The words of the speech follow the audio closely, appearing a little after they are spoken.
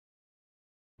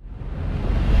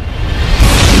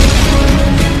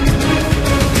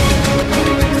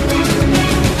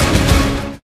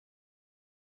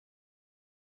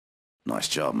Nice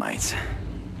job, mates.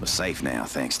 We're safe now,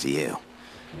 thanks to you.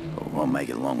 But we won't make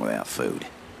it long without food.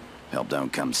 Help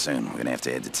don't come soon, we're gonna have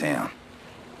to head to town.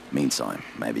 Meantime,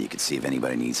 maybe you could see if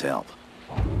anybody needs help.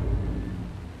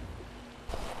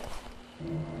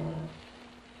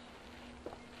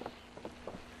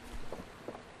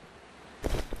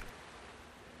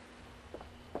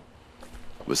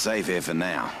 We're safe here for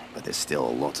now, but there's still a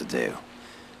lot to do.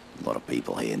 A lot of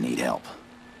people here need help.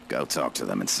 Go talk to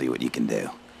them and see what you can do.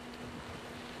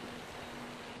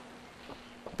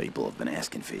 People have been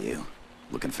asking for you,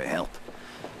 looking for help.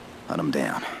 Hunt them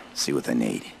down, see what they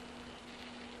need.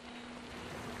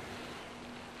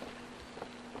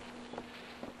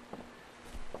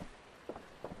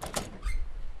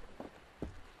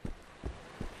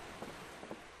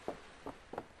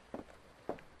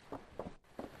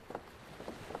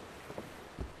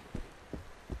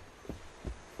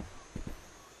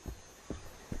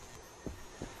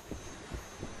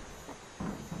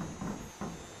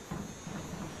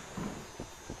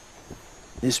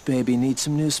 This baby needs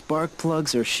some new spark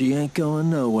plugs or she ain't going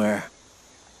nowhere.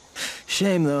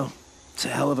 Shame, though. It's a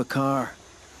hell of a car.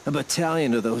 A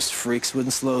battalion of those freaks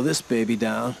wouldn't slow this baby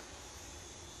down.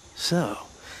 So,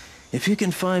 if you can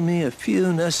find me a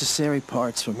few necessary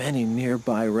parts from any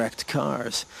nearby wrecked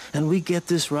cars, and we get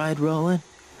this ride rolling,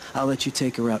 I'll let you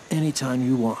take her out anytime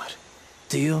you want.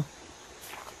 Deal?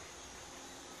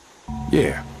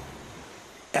 Yeah.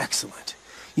 Excellent.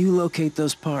 You locate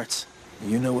those parts.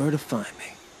 You know where to find me.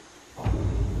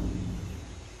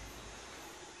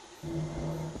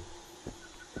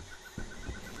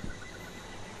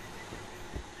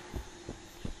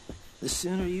 The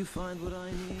sooner you find what I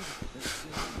need, the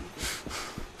sooner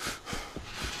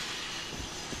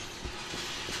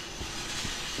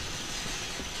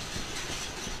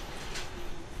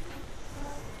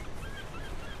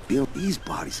you Bill, these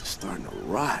bodies are starting to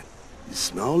rot. You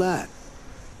smell that?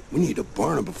 We need to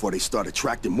burn them before they start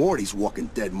attracting more of these walking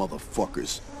dead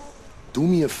motherfuckers. Do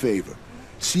me a favor.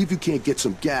 See if you can't get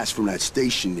some gas from that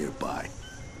station nearby.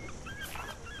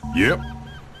 Yep.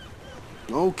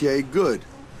 Okay, good.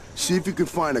 See if you can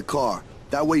find a car.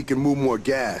 That way you can move more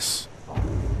gas.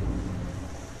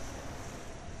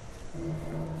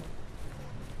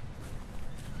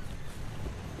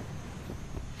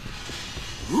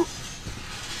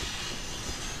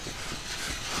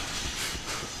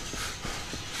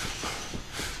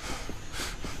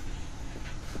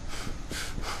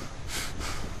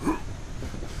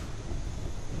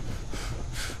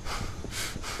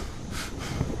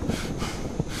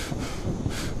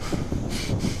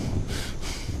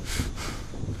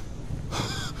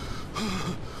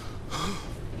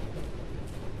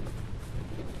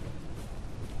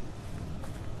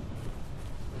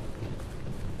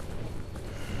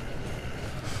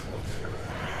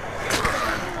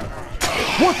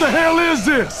 What the hell is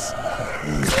this?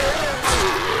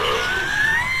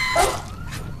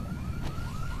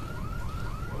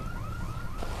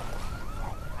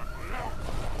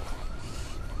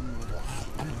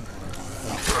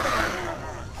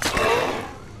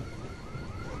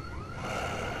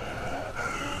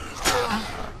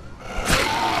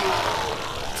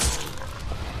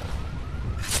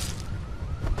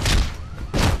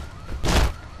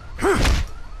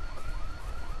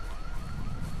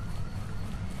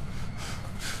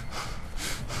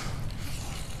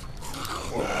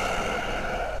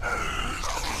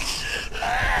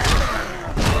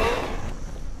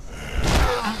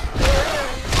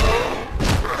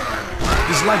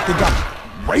 It's like they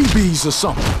got rabies or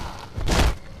something.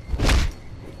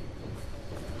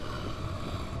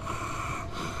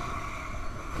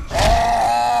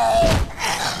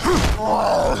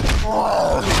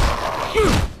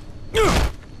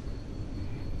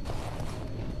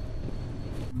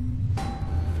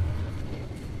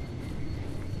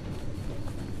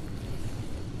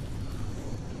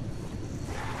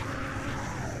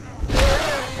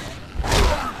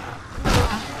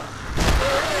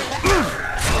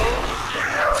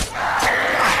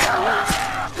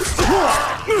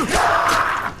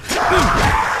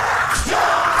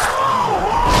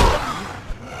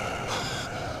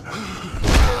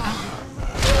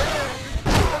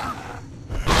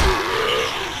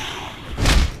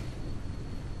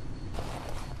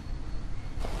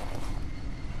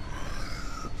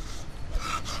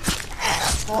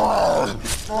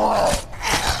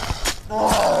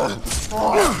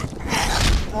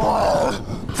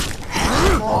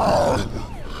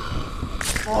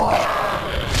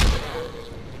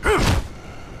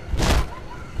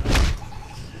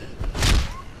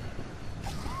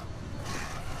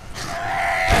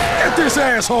 Get this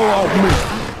asshole off me!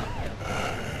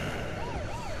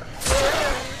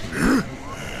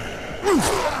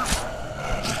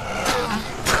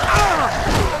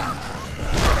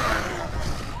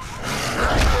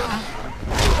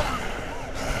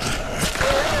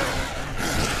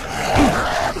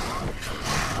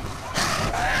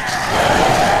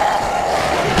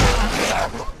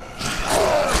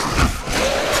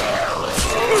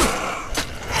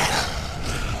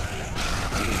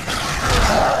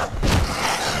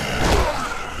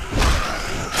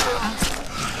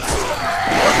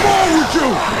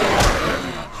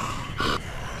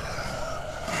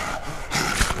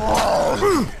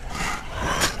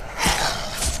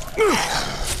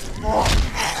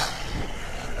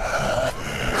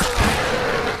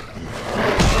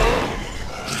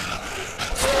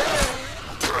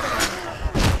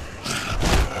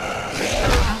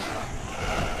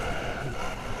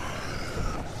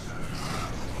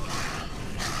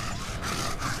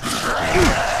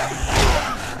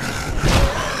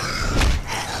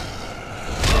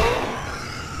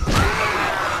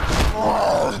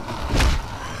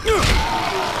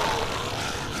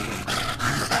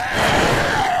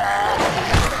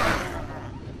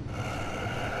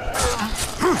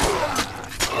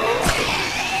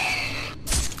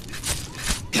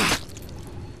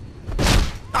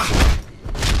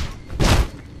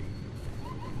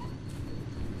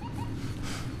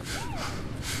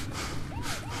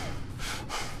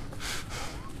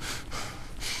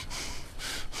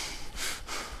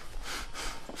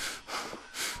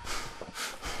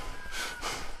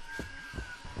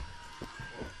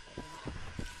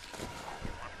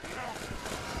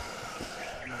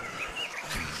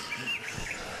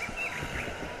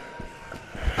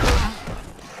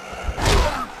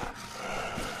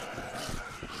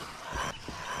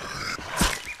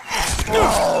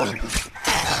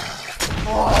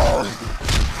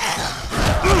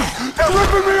 They're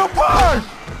ripping me apart!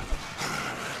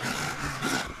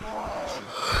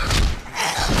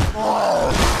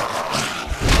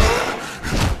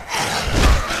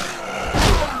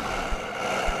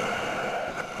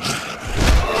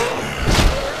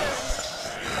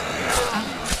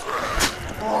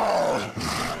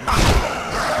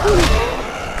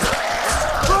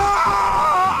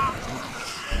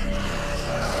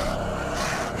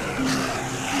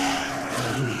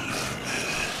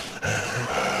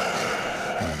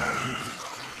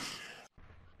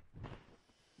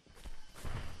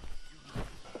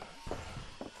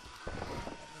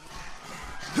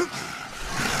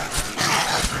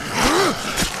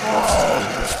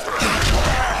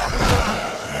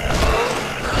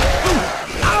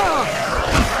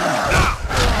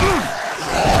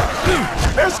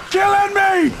 It's killing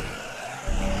me!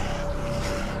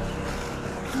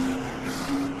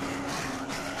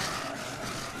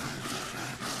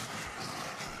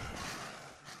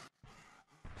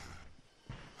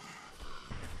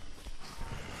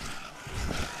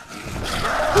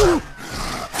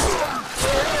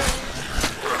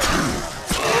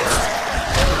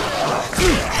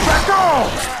 Back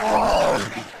off!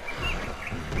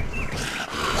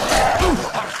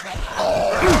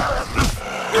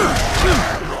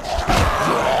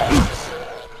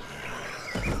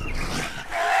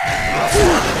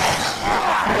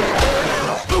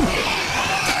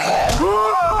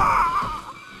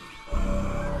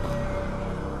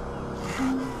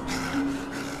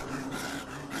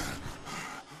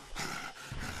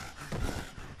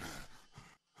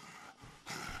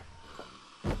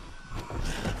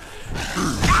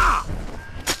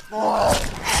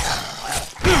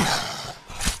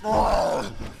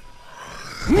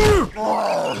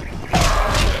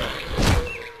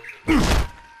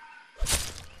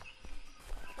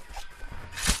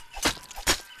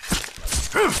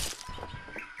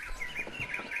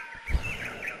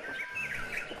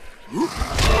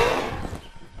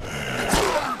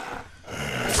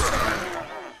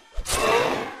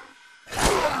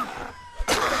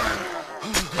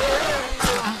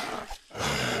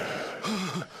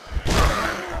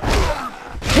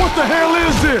 What the hell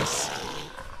is this?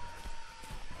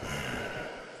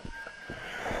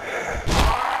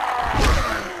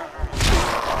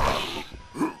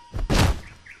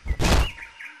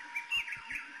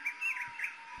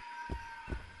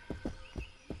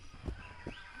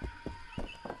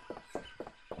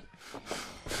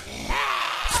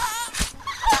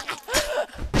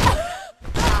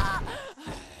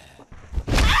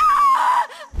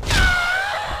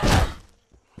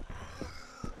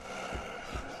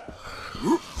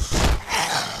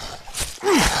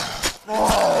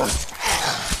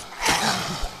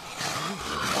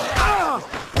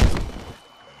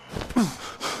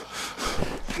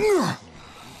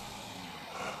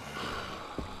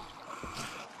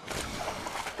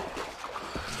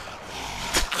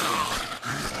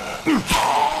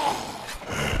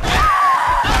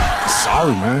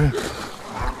 Sorry, man.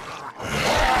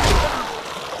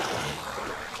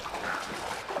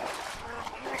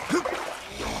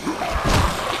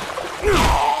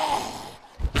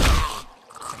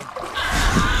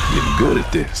 Getting good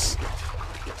at this.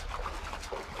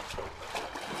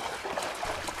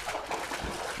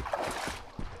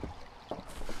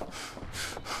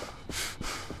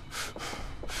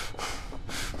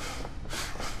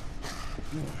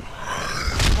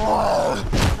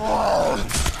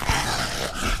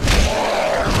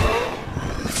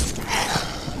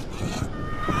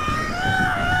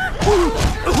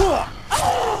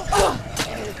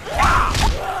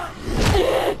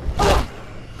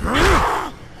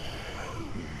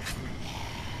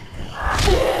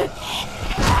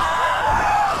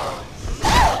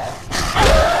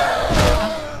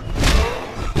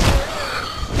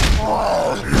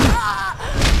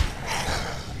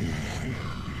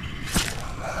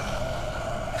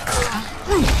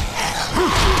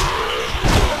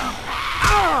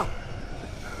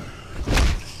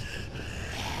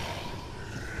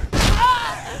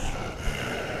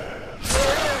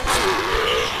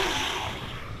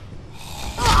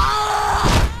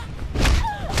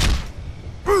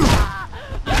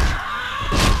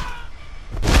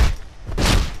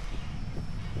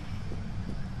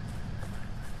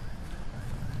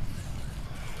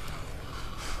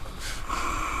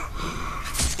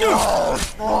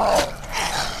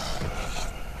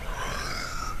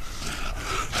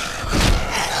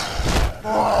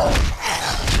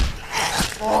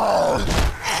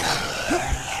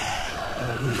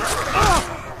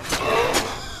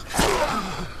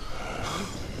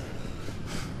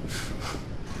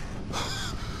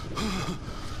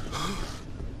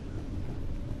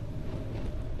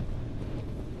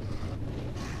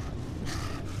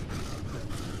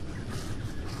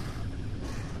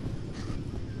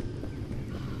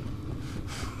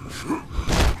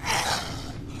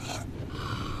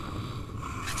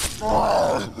 Go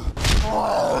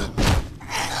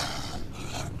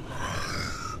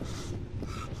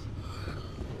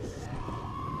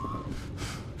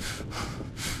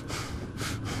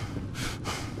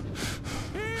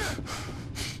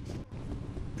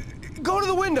to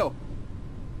the window!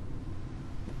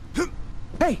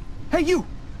 Hey! Hey, you!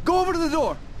 Go over to the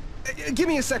door! Give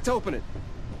me a sec to open it.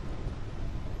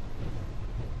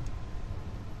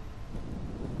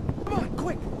 Come on,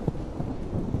 quick!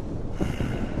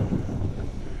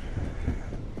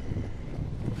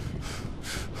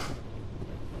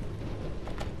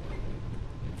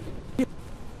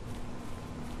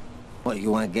 What,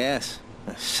 you want gas?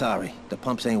 Sorry, the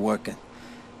pumps ain't working.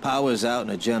 Power's out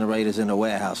and the generator's in the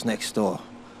warehouse next door.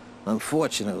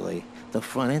 Unfortunately, the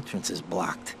front entrance is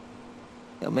blocked.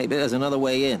 Maybe there's another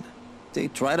way in. See,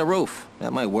 try the roof.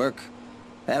 That might work.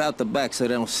 Head out the back so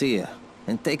they don't see you.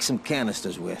 And take some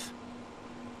canisters with.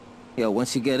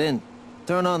 Once you get in,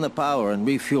 turn on the power and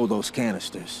refuel those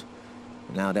canisters.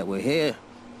 Now that we're here,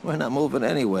 we're not moving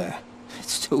anywhere.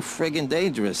 It's too friggin'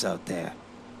 dangerous out there.